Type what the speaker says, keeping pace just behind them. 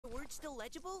notes still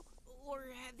legible, or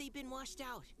have they been washed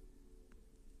out?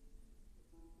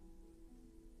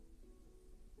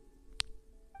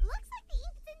 Looks like the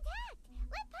ink's intact.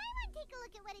 Let Paimon take a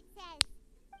look at what it says.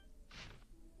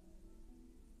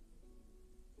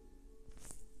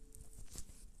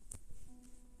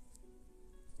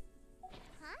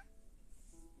 Huh?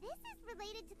 This is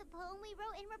related to the poem we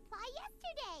wrote in reply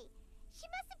yesterday. She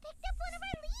must have picked up one of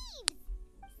our leaves.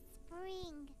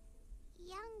 Spring.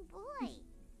 Young boy.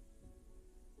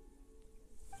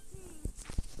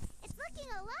 It's looking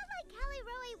a lot like Callie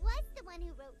Roe was the one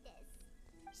who wrote this.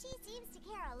 She seems to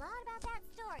care a lot about that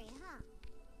story, huh?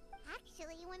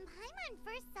 Actually, when Paimon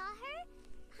first saw her,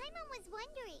 Paimon was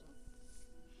wondering.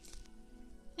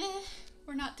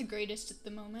 We're not the greatest at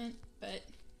the moment, but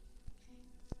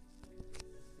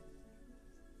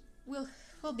we'll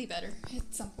be better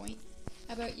at some point.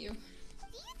 How about you? Do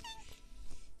you think...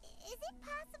 Is it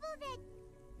possible that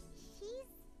she's,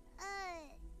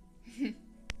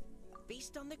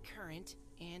 Based on the current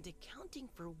and accounting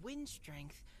for wind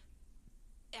strength,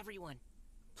 everyone,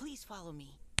 please follow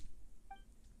me.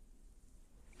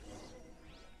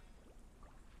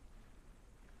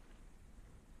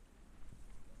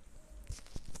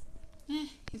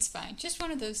 It's fine. Just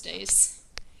one of those days.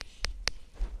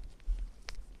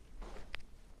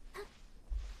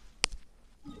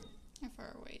 How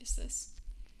far away is this?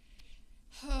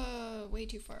 Way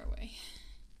too far away.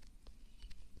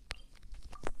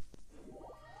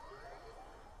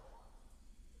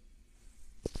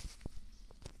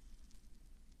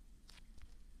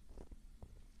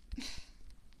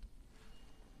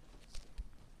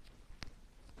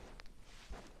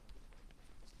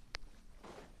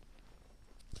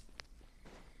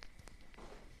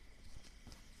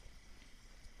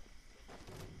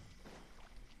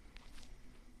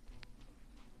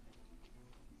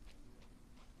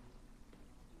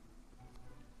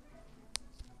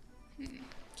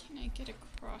 Can I get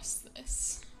across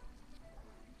this?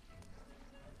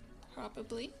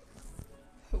 Probably.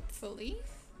 Hopefully.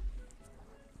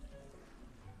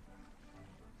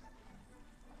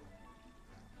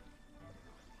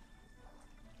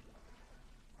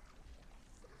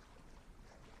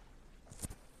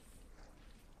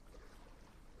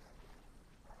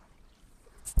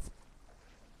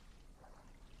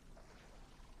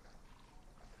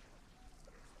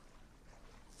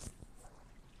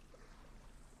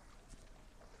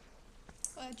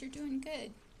 Glad you're doing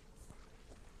good.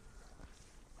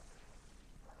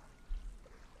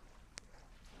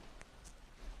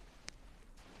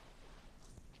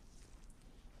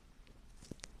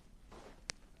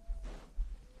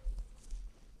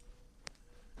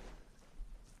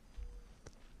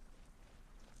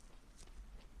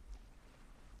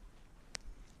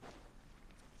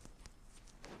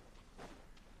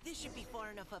 This should be far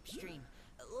enough upstream.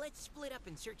 Let's split up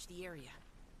and search the area.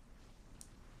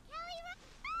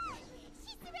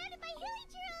 She's surrounded by hilly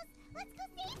churros! Let's go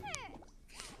save her!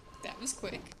 That was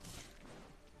quick.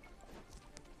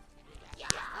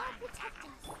 I'll protect us.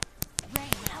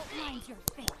 Rain outlines your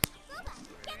fate. Boba,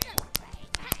 get them!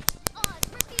 Oz,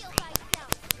 reveal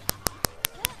thyself!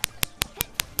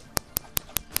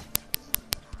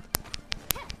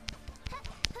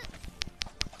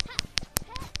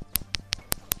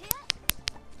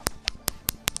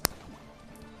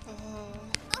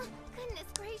 Oh, goodness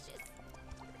gracious.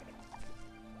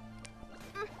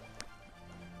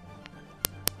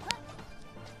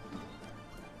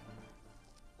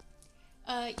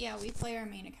 Yeah, we play our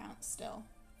main account still.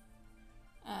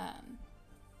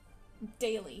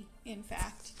 Daily, in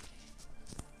fact.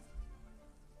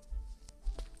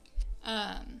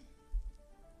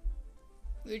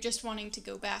 We were just wanting to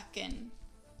go back and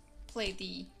play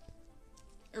the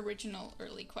original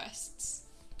early quests.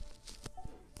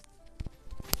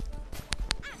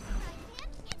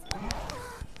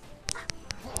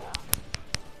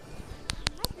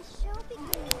 Let the show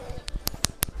begin.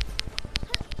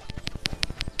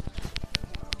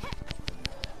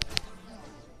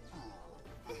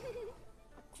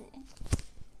 Cool.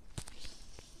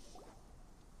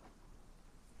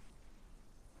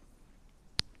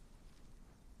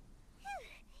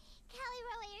 Callie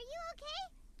Roe, are you okay?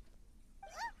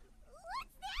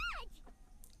 What's that?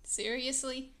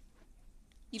 Seriously?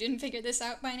 You didn't figure this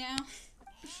out by now?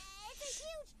 It's a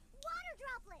huge water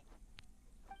droplet.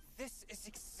 This is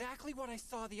exactly what I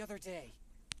saw the other day.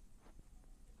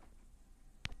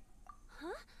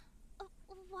 Huh?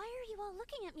 Why are you all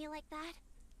looking at me like that?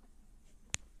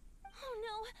 Oh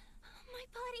no! My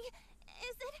body...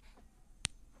 Is it...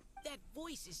 That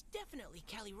voice is definitely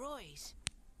Callie Roy's.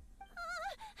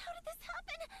 How did this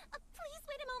happen? Please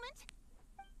wait a moment.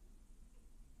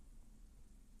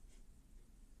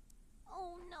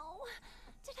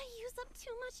 use up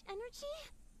too much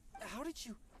energy? How did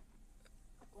you...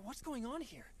 What's going on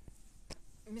here?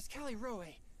 Miss Callie Roe,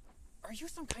 are you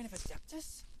some kind of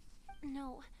adeptus?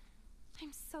 No.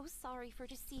 I'm so sorry for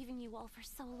deceiving you all for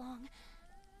so long.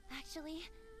 Actually,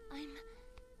 I'm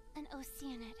an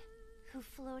Oceanid who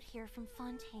flowed here from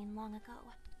Fontaine long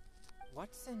ago.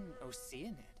 What's an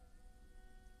Oceanid?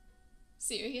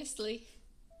 Seriously?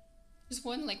 There's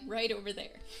one like right over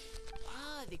there.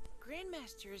 Ah, the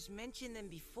Grandmasters mentioned them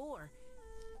before.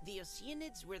 The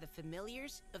Oceanids were the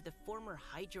familiars of the former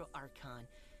Hydro Archon.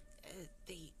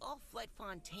 They all fled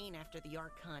Fontaine after the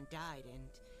Archon died and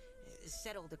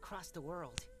settled across the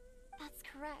world. That's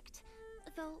correct.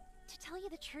 Though, to tell you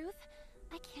the truth,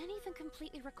 I can't even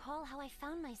completely recall how I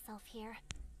found myself here.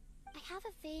 I have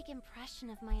a vague impression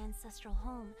of my ancestral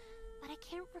home, but I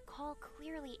can't recall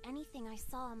clearly anything I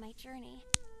saw on my journey.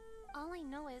 All I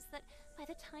know is that by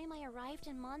the time I arrived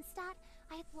in Mondstadt,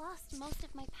 I had lost most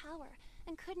of my power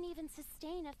and couldn't even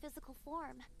sustain a physical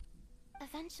form.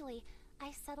 Eventually,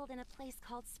 I settled in a place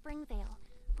called Springvale,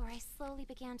 where I slowly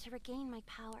began to regain my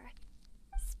power.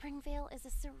 Springvale is a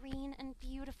serene and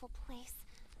beautiful place.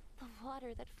 The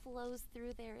water that flows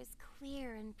through there is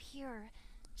clear and pure,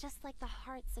 just like the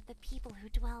hearts of the people who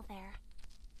dwell there.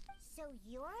 So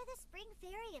you're the Spring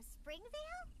Fairy of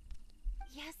Springvale?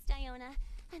 Yes, Diona,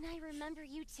 and I remember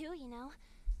you too, you know.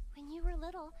 When you were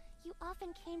little, you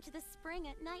often came to the spring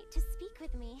at night to speak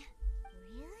with me.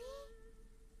 Really?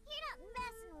 You're not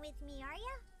messing with me, are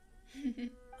ya?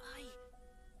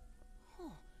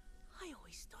 I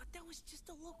always thought that was just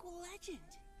a local legend.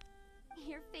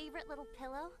 Your favorite little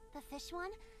pillow, the fish one,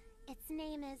 its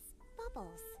name is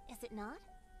Bubbles, is it not?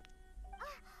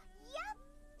 Yup!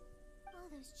 All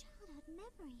those childhood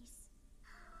memories.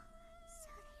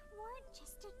 So they weren't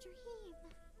just a dream.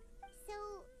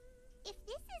 So, if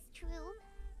this is true,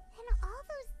 then all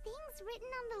those things written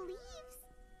on the leaves...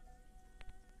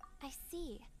 I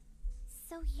see.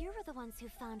 So you were the ones who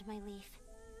found my leaf.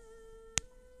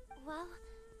 Well,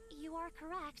 you are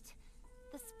correct.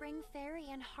 The Spring Fairy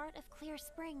and Heart of Clear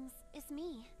Springs is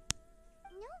me.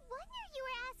 No wonder you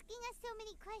were asking us so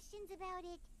many questions about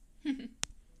it.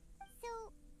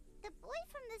 So, the boy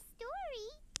from the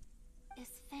story...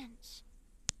 is Finch.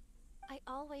 I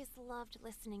always loved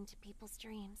listening to people's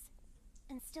dreams,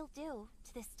 and still do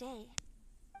to this day.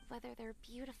 Whether they're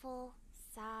beautiful,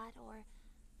 sad, or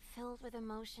filled with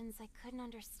emotions I couldn't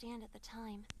understand at the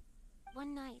time.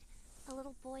 One night, a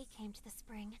little boy came to the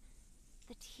spring.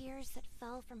 The tears that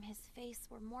fell from his face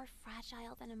were more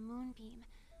fragile than a moonbeam,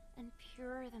 and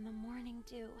purer than the morning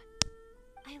dew.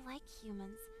 I like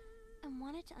humans, and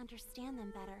wanted to understand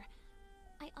them better.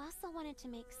 I also wanted to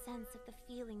make sense of the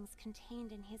feelings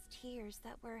contained in his tears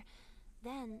that were,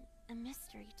 then, a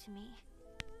mystery to me.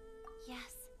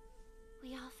 Yes,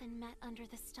 we often met under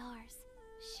the stars,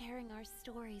 sharing our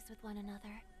stories with one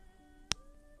another.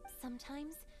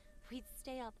 Sometimes, we'd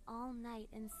stay up all night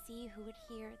and see who would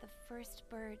hear the first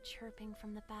bird chirping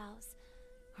from the boughs,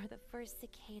 or the first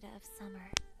cicada of summer.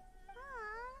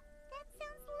 Aw, that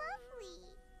sounds lovely.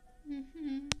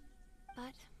 Mm-hmm.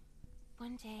 But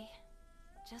one day,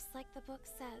 just like the book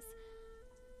says,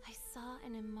 I saw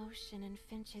an emotion in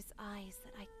Finch's eyes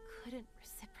that I couldn't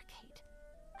reciprocate.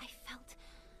 I felt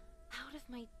out of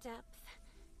my depth,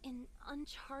 in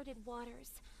uncharted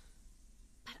waters.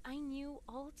 But I knew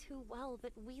all too well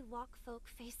that we Lockfolk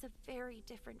face a very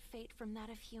different fate from that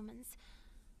of humans.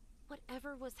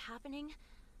 Whatever was happening,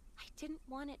 I didn't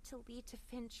want it to lead to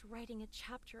Finch writing a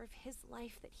chapter of his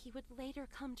life that he would later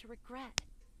come to regret.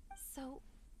 So,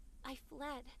 I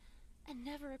fled, and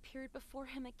never appeared before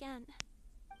him again.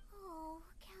 Oh,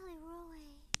 Callie Roe.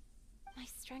 My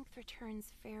strength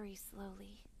returns very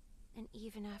slowly, and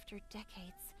even after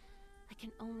decades, I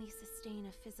can only sustain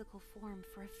a physical form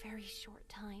for a very short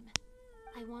time.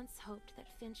 I once hoped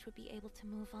that Finch would be able to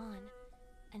move on,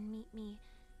 and meet me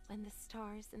when the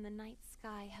stars in the night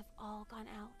sky have all gone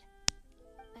out.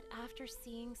 But after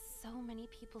seeing so many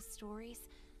people's stories,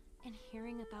 and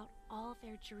hearing about all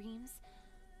their dreams,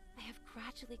 I have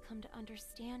gradually come to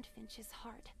understand Finch's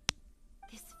heart.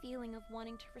 This feeling of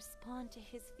wanting to respond to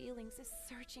his feelings is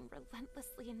surging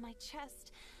relentlessly in my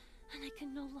chest, and I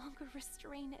can no longer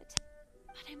restrain it.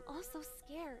 But I'm also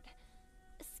scared.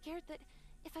 Scared that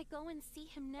if I go and see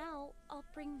him now, I'll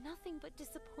bring nothing but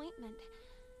disappointment,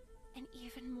 and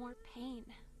even more pain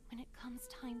when it comes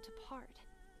time to part.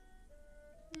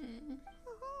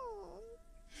 Oh.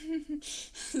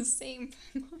 Same.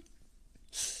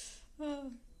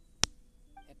 Oh.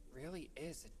 It really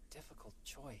is a difficult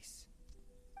choice.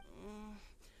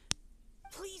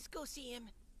 Please go see him.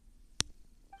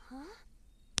 Huh?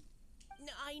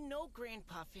 I know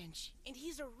Grandpa Finch, and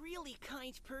he's a really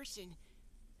kind person.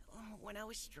 When I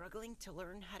was struggling to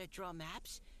learn how to draw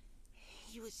maps,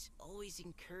 he was always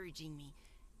encouraging me,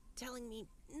 telling me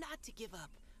not to give up,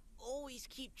 always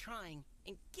keep trying,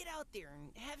 and get out there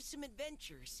and have some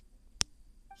adventures.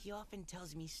 He often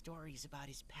tells me stories about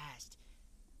his past,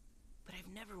 but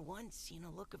I've never once seen a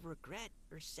look of regret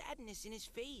or sadness in his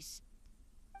face.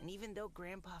 And even though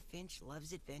Grandpa Finch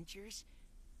loves adventures,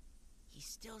 he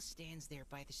still stands there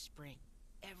by the spring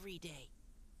every day,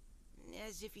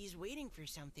 as if he's waiting for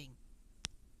something.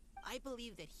 I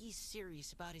believe that he's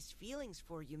serious about his feelings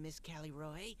for you, Miss Callie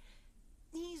Roe.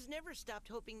 He's never stopped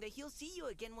hoping that he'll see you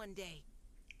again one day.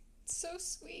 So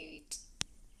sweet.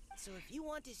 So if you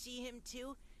want to see him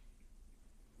too,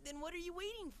 then what are you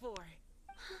waiting for?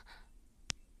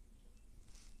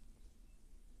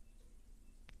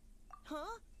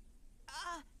 Huh?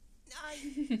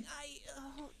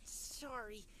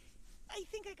 Sorry. I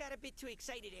think I got a bit too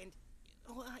excited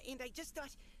and I just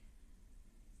thought,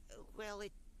 well,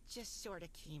 it just sort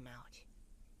of came out.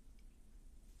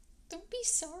 Don't be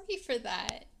sorry for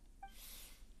that.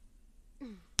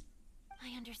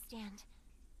 I understand.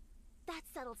 That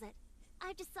settles it.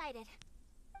 I've decided.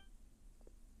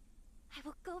 I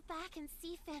will go back and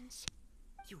see Finch.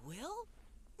 You will?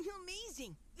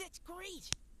 Amazing! That's great!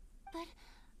 But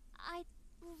I'd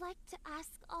like to ask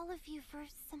all of you for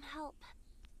some help.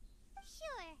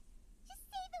 Sure. Just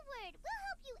say the word. We'll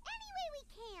help you any way we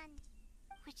can.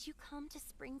 Would you come to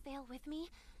Springvale with me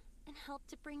and help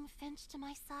to bring Finch to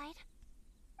my side?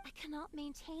 I cannot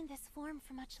maintain this form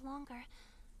for much longer,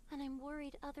 and I'm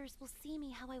worried others will see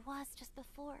me how I was just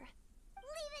before.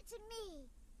 Leave it to me.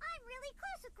 I'm really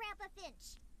close with Grandpa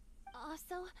Finch.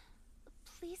 Also,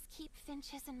 please keep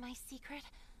Finch's in my secret.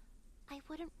 I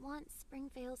wouldn't want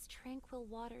Springvale's tranquil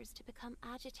waters to become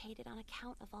agitated on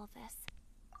account of all this.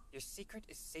 Your secret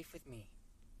is safe with me.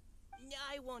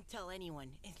 I won't tell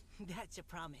anyone. That's a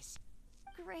promise.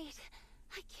 Great.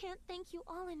 I can't thank you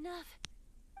all enough.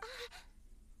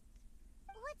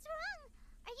 What's wrong?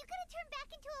 Are you gonna turn back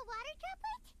into a water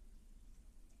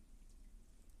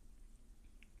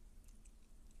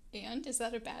droplet? And is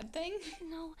that a bad thing?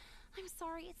 No, I'm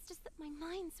sorry. It's just that my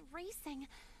mind's racing.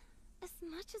 As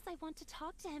much as I want to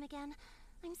talk to him again,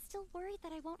 I'm still worried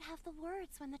that I won't have the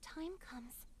words when the time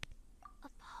comes. A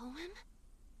poem?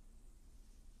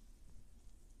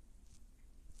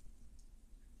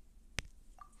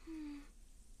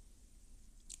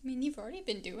 I mean, you've already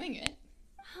been doing it.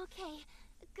 Okay,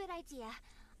 good idea.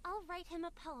 I'll write him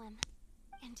a poem.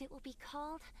 And it will be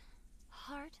called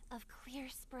Heart of Clear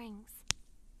Springs.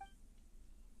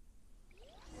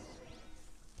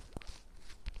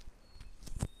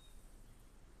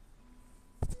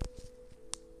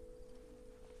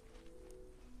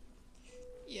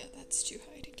 Yeah, that's too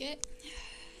high to get.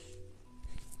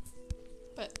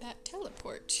 But that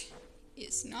teleport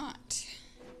is not.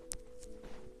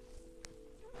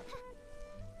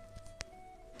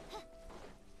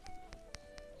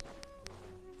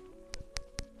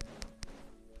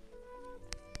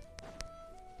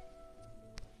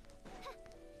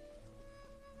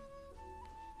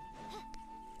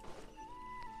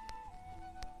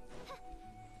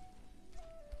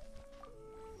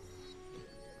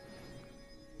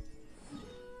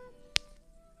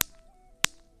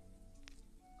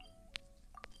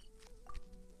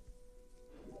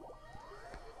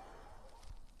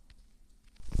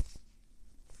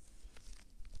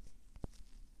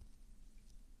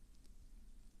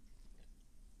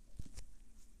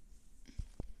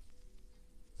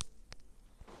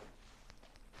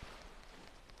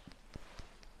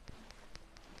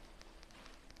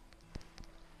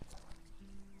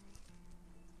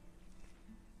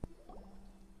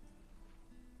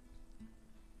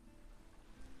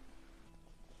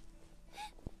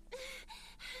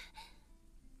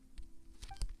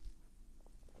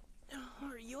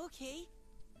 Are you okay?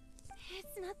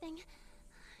 It's nothing.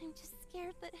 I'm just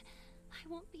scared that I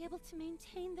won't be able to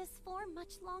maintain this form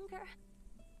much longer.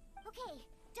 Okay,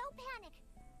 don't panic.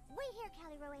 Wait here,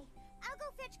 Callie Roe. I'll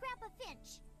go fetch Grandpa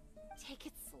Finch. Take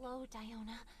it slow,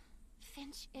 Diona.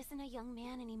 Finch isn't a young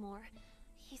man anymore.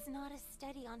 He's not as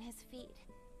steady on his feet.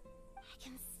 I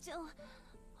can still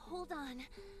hold on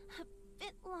a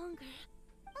bit longer.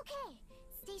 Okay,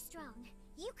 stay strong.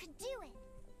 You can do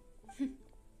it.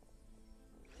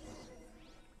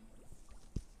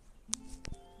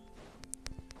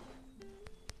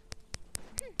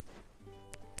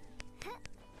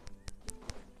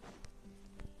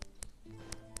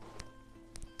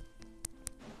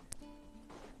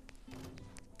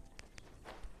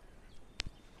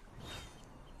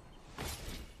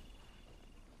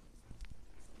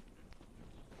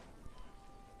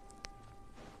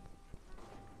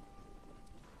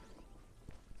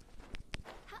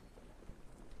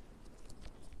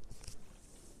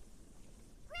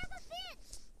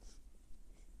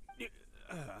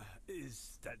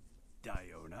 Is that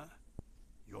Diona?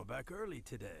 You're back early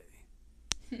today.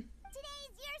 Today's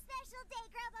your special day,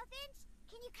 Grandpa Finch.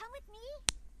 Can you come with me?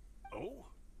 Oh?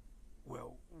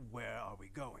 Well, where are we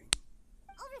going?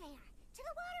 Over there, to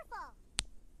the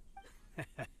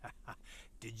waterfall.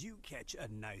 Did you catch a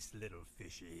nice little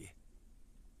fishy?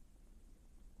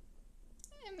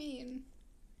 I mean,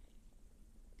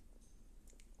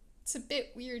 it's a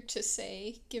bit weird to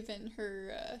say, given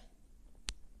her,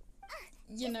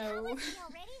 you Just know... come with me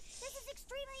already. This is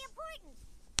extremely important.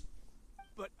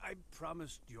 But I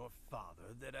promised your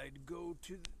father that I'd go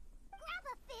to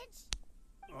Grandpa Finch.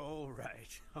 All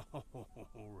right.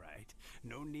 All right.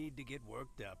 No need to get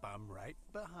worked up. I'm right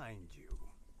behind you.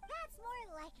 That's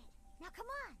more like it. Now come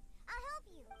on, I'll help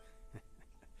you.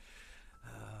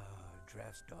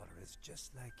 Draft's daughter is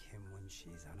just like him when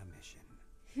she's on a mission.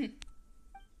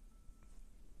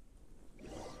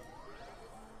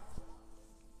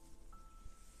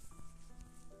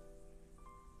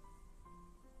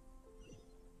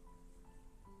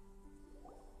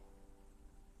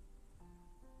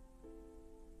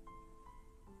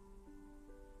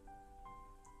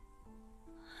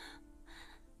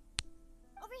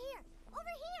 Over here,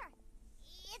 over here.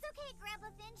 It's okay, Grandpa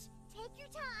Finch. Take your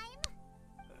time.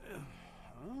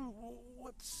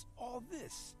 What's all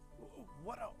this?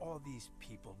 What are all these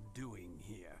people doing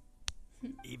here?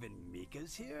 Even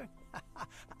Mika's here?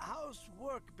 How's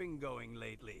work been going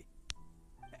lately?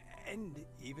 And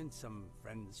even some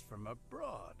friends from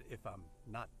abroad, if I'm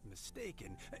not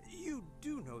mistaken. You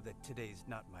do know that today's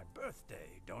not my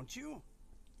birthday, don't you?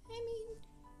 I mean,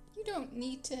 you don't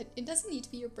need to... It doesn't need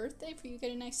to be your birthday for you to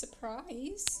get a nice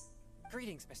surprise.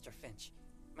 Greetings, Mr. Finch.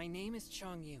 My name is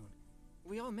Chong Yoon.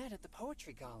 We all met at the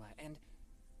poetry gala, and...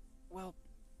 well,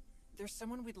 there's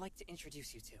someone we'd like to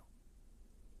introduce you to.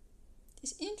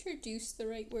 Is introduce the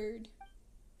right word?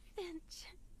 Finch.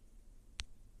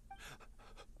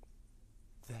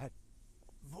 That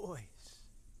voice.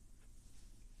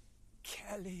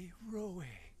 Callie Rowe.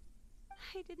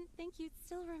 I didn't think you'd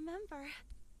still remember.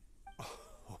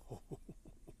 Oh,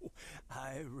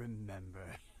 I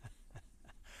remember.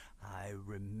 I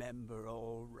remember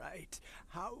all right.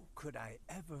 How could I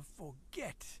ever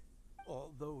forget?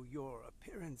 Although your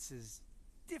appearance is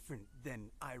different than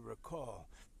I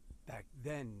recall. Back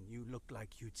then, you looked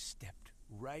like you'd stepped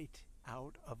right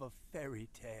out of a fairy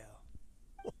tale.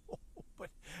 But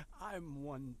I'm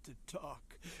one to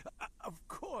talk. Of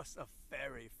course, a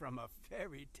fairy from a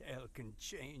fairy tale can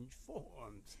change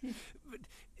forms. But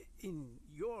in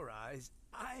your eyes,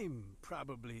 I'm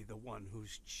probably the one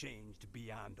who's changed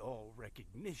beyond all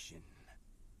recognition.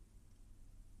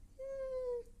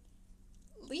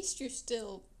 At least you're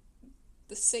still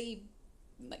the same,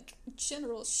 like,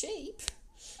 general shape.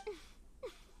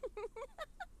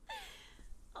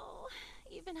 Oh,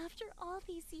 even after all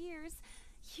these years,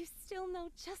 you still know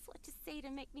just what to say to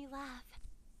make me laugh.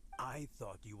 I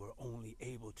thought you were only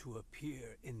able to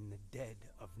appear in the dead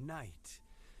of night.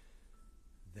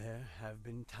 There have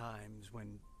been times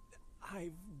when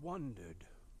I've wondered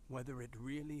whether it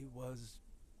really was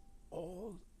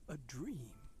all a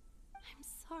dream. I'm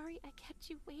sorry I kept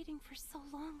you waiting for so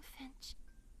long, Finch.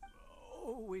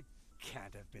 Oh, it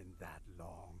can't have been that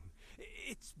long.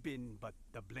 It's been but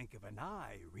the blink of an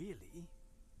eye, really.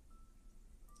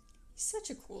 He's such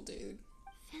a cool dude.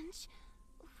 Finch,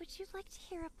 would you like to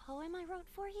hear a poem I wrote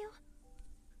for you?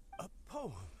 A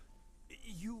poem?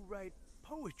 You write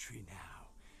poetry now?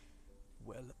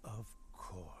 Well, of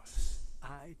course.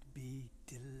 I'd be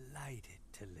delighted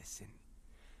to listen.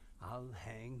 I'll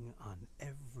hang on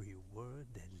every word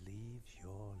that leaves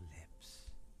your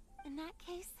lips. In that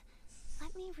case,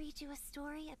 let me read you a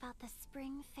story about the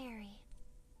Spring Fairy.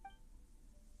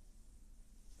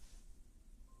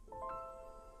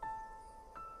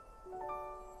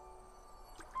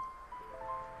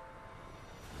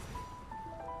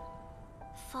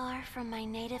 Far from my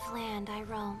native land I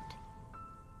roamed.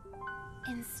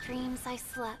 In streams I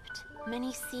slept,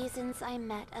 many seasons I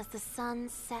met as the sun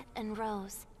set and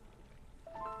rose.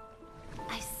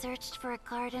 I searched for a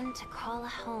garden to call a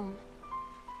home,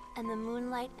 and the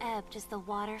moonlight ebbed as the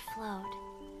water flowed.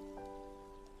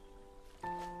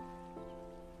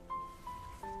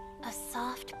 A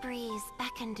soft breeze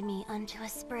beckoned me unto a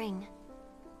spring.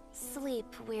 Sleep,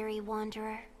 weary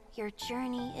wanderer, your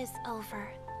journey is over.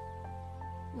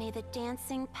 May the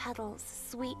dancing petals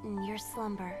sweeten your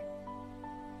slumber.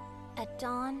 At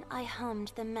dawn, I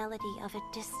hummed the melody of a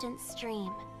distant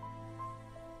stream,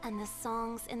 and the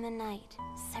songs in the night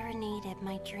serenaded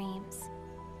my dreams.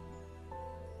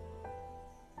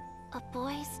 A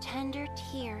boy's tender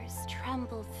tears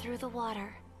trembled through the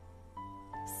water.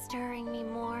 stirring me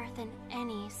more than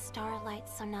any starlight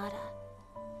sonata.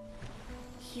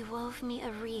 He wove me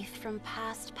a wreath from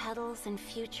past petals and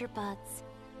future buds.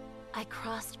 I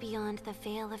crossed beyond the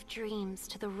veil of dreams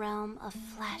to the realm of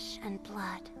flesh and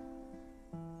blood.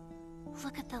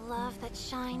 Look at the love that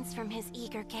shines from his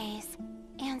eager gaze.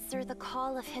 Answer the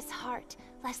call of his heart,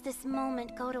 lest this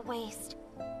moment go to waste.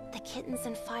 The kittens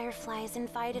and fireflies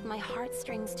invited my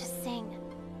heartstrings to sing,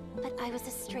 but I was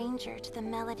a stranger to the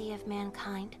melody of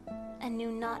mankind, and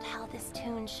knew not how this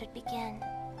tune should begin.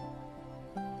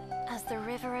 As the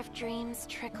river of dreams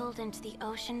trickled into the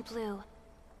ocean blue,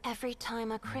 every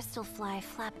time a crystal fly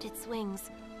flapped its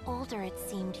wings, older it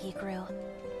seemed he grew.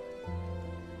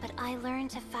 But I learned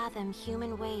to fathom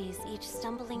human ways each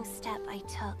stumbling step I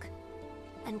took,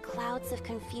 and clouds of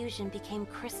confusion became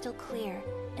crystal clear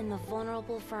in the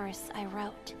vulnerable verse I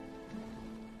wrote.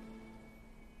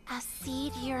 As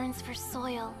seed yearns for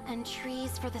soil and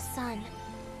trees for the sun,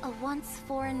 a once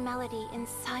foreign melody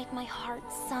inside my heart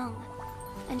sung,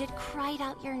 and it cried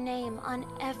out your name on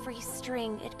every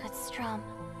string it could strum.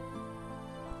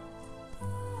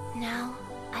 Now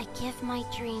I give my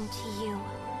dream to you.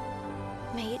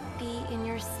 May it be in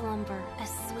your slumber a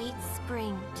sweet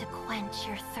spring to quench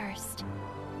your thirst.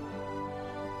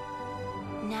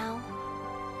 Now,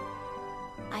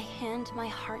 I hand my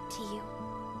heart to you,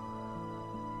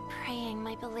 praying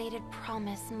my belated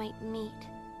promise might meet,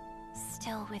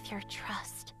 still with your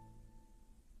trust.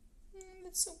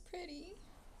 That's so pretty.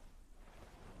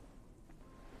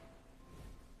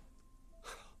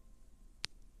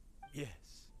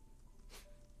 Yes.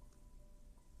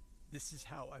 This is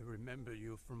how I remember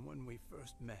you from when we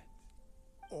first met.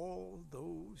 All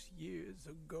those years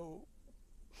ago.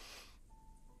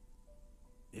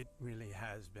 It really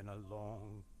has been a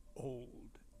long,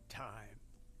 old time,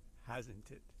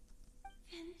 hasn't it?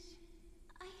 Finch,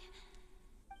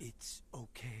 It's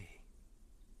okay.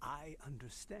 I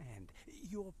understand.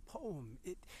 Your poem,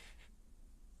 it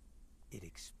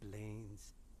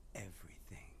explains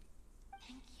everything.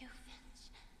 Thank you,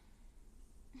 Finch.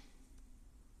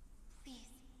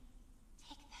 Please,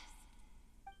 take this.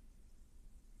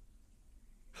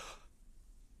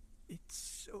 It's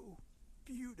so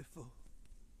beautiful.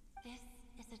 This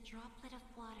is a droplet of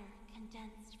water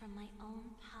condensed from my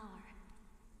own power.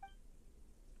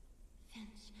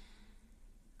 Finch,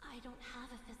 I don't have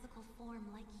a physical form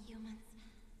like humans,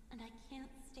 and I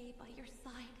can't stay by your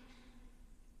side.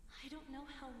 I don't know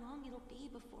how long it'll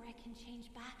be before I can change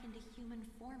back into human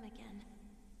form again.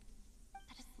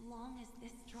 But as long as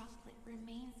this droplet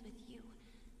remains with you,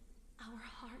 our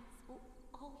hearts will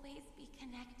always be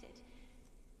connected.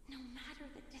 No matter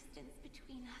the distance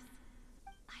between us,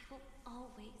 I will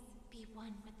always be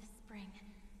one with the spring.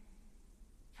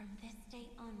 From this day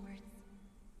onwards,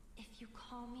 if you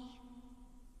call me,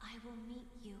 I will meet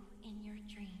you in your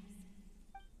dreams.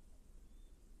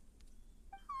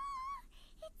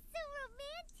 It's so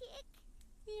romantic.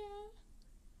 Yeah.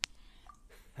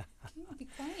 Can you be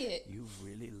quiet? You've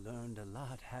really learned a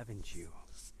lot, haven't you?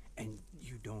 And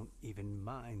you don't even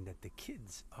mind that the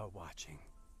kids are watching.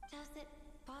 Does it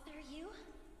bother you?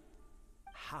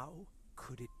 How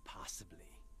could it possibly?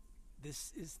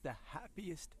 This is the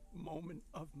happiest moment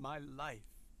of my life.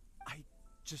 I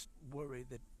just worry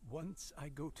that once I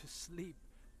go to sleep,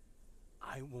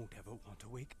 I won't ever want to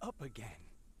wake up again.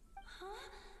 Huh?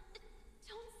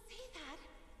 Don't say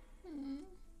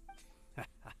that.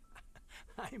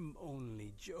 I'm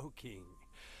only joking.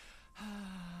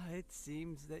 It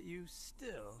seems that you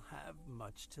still have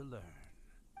much to learn.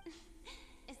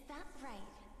 Is that right?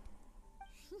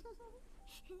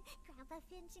 Grandpa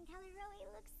Finch and Kelly Rowie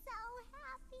look so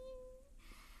happy.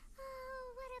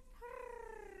 Oh, what a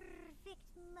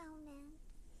perfect moment.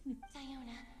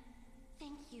 Diona,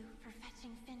 thank you for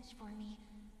fetching Finch for me.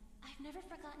 I've never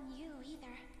forgotten you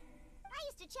either. I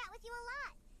used to chat with you a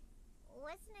lot.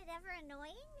 Wasn't it ever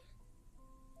annoying?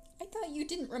 I thought you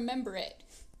didn't remember it.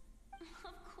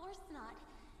 Of course not.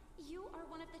 You are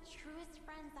one of the truest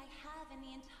friends I have in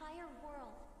the entire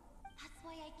world. That's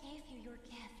why I gave you your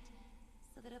gift,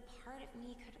 so that a part of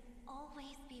me could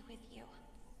always be with you.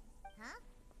 Huh?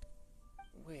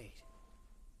 Wait.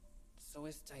 So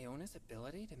is Diona's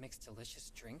ability to mix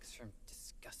delicious drinks from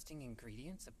disgusting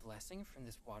ingredients a blessing from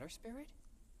this water spirit?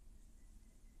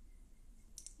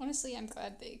 Honestly, I'm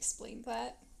glad they explained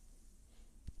that.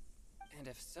 And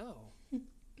if so,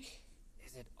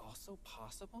 is it also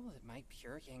possible that my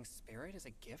pure yang spirit is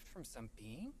a gift from some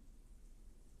being?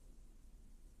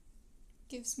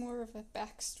 Gives more of a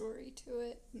backstory to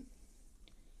it.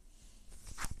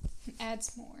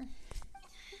 Adds more.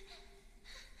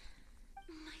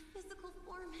 My physical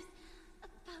form is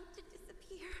about to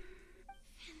disappear.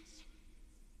 Finch,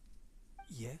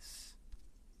 Yes?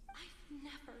 I've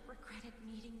never regretted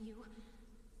meeting you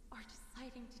or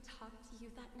deciding to talk to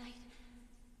you that night.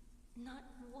 Not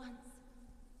once.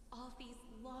 All these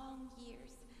long years.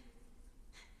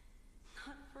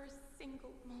 Not for a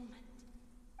single moment.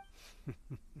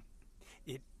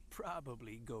 It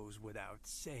probably goes without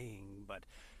saying, but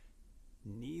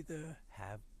neither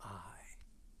have I.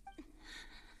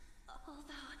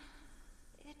 Although,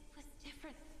 it was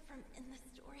different from in the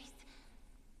stories.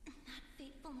 That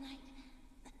fateful night,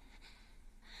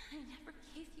 I never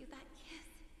gave you that kiss.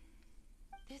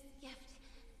 This gift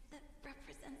that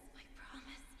represents my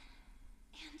promise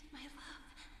and my love.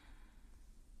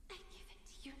 I give it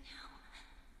to you now.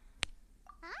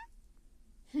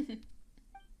 Huh?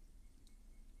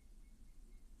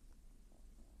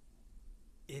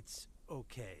 It's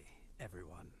okay,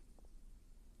 everyone.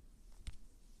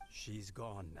 She's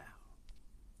gone now.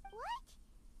 What?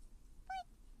 But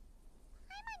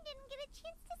Paimon didn't get a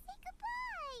chance to say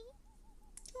goodbye.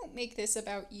 Don't make this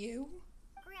about you.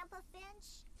 Grandpa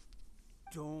Finch.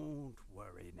 Don't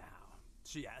worry now.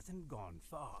 She hasn't gone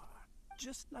far.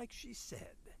 Just like she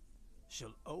said,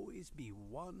 she'll always be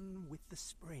one with the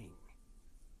spring,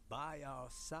 by our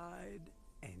side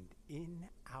and in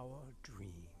our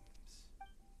dreams.